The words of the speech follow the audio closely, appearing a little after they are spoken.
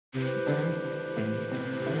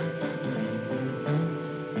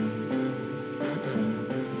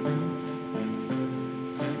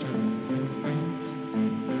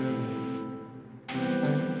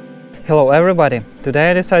Hello everybody! Today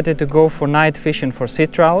I decided to go for night fishing for sea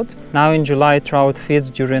trout. Now in July trout feeds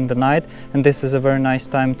during the night and this is a very nice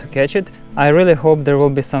time to catch it. I really hope there will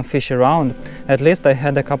be some fish around. At least I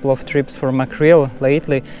had a couple of trips for mackerel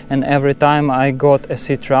lately and every time I got a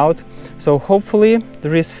sea trout. So hopefully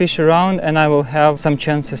there is fish around and I will have some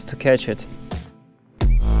chances to catch it.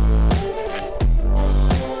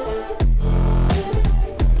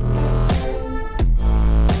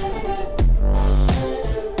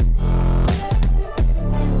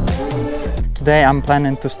 Today I'm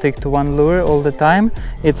planning to stick to one lure all the time.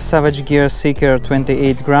 It's Savage Gear Seeker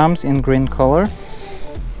 28 grams in green color.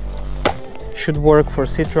 Should work for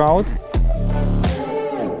sea trout.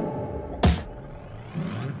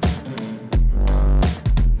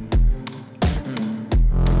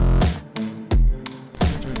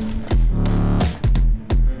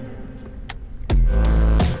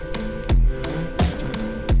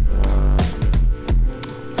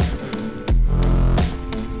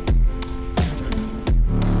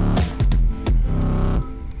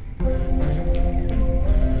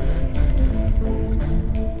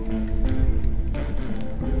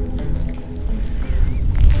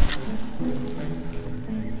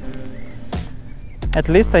 At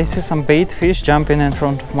least I see some bait fish jumping in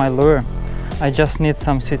front of my lure. I just need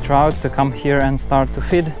some sea trout to come here and start to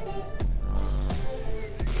feed.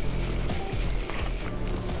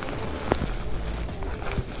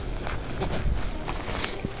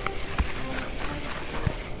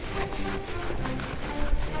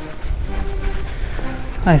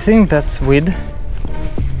 I think that's weed.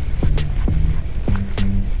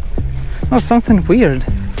 Oh, something weird.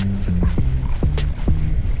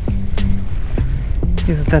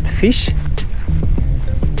 Is that fish?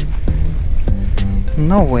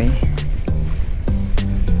 No way.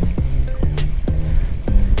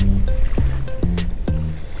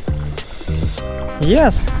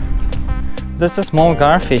 Yes, that's a small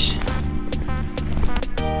garfish.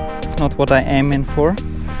 Not what I'm aiming for.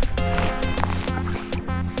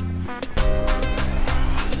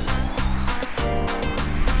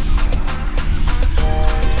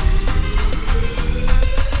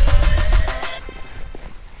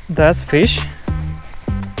 That's fish.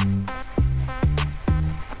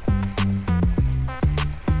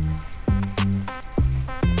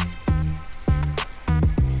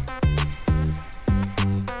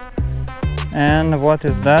 And what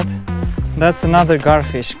is that? That's another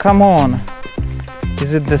garfish. Come on!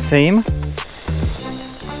 Is it the same?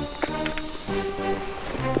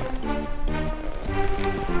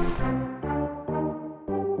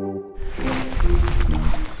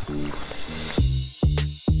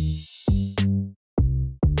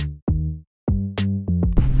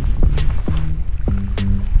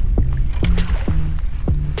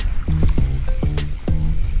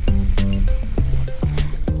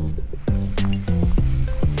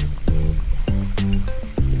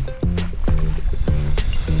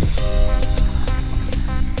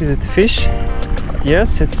 Is it fish?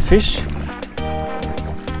 Yes, it's fish.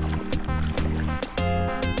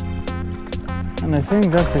 And I think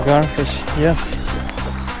that's a garfish. Yes.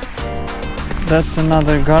 That's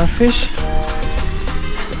another garfish.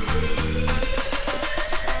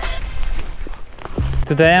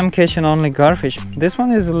 Today I'm catching only garfish. This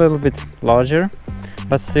one is a little bit larger,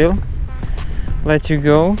 but still, let you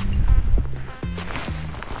go.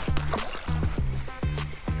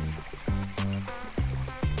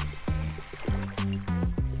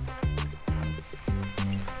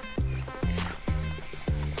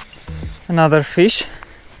 Another fish.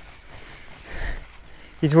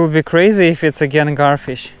 It will be crazy if it's again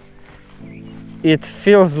garfish. It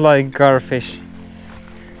feels like garfish.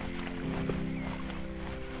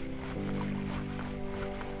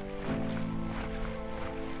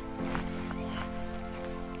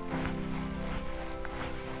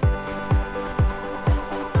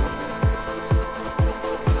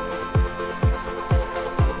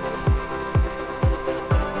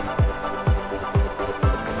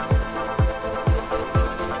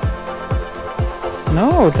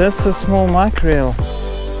 No, that's a small mackerel.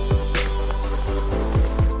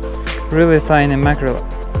 Really tiny mackerel.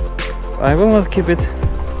 I will not keep it.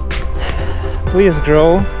 Please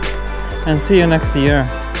grow and see you next year.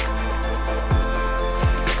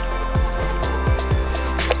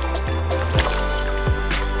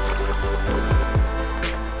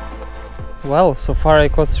 Well, so far I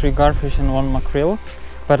caught 3 garfish and 1 mackerel,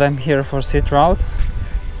 but I'm here for sea trout.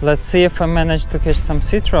 Let's see if I manage to catch some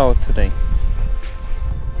sea trout today.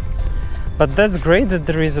 But that's great that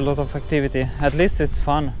there is a lot of activity, at least it's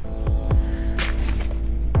fun.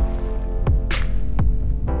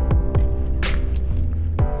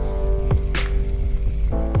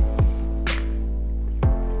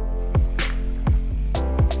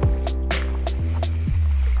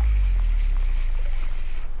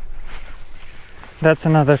 That's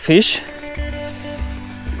another fish.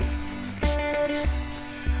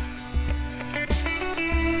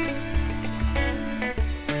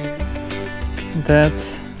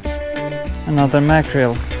 That's another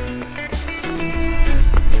mackerel.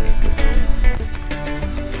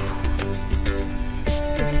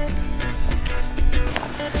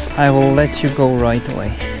 I will let you go right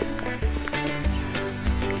away.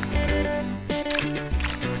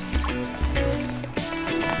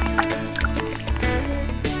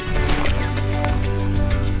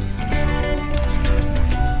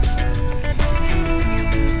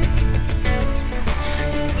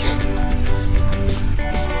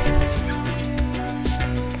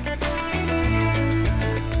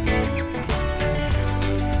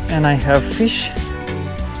 And I have fish.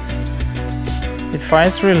 It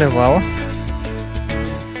fights really well.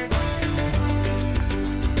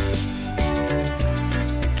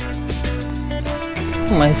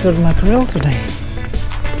 My third mackerel today.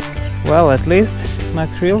 Well, at least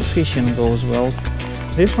mackerel fishing goes well.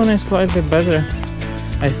 This one is slightly better.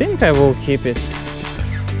 I think I will keep it.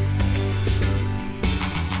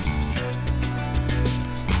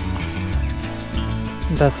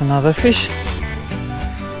 That's another fish.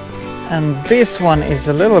 And this one is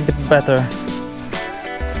a little bit better.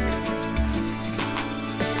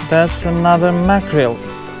 That's another mackerel.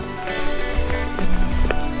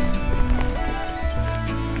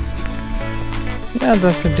 Yeah,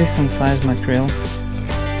 that's a decent sized mackerel.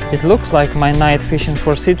 It looks like my night fishing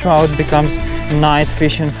for sea trout becomes night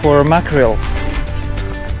fishing for mackerel.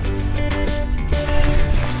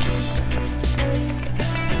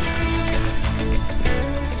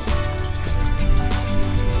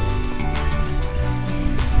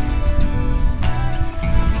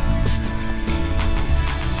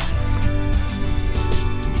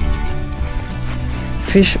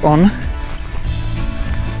 Fish on.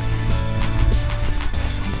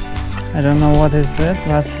 I don't know what is that,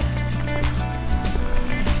 but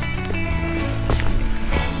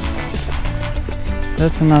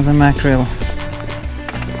that's another mackerel.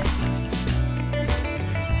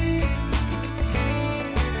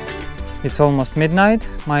 It's almost midnight.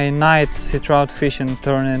 My night sea trout fishing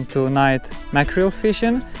turned into night mackerel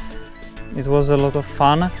fishing. It was a lot of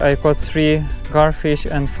fun. I caught 3 garfish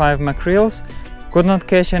and 5 mackerels. Could not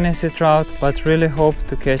catch any sea trout, but really hope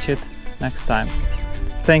to catch it next time.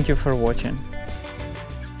 Thank you for watching.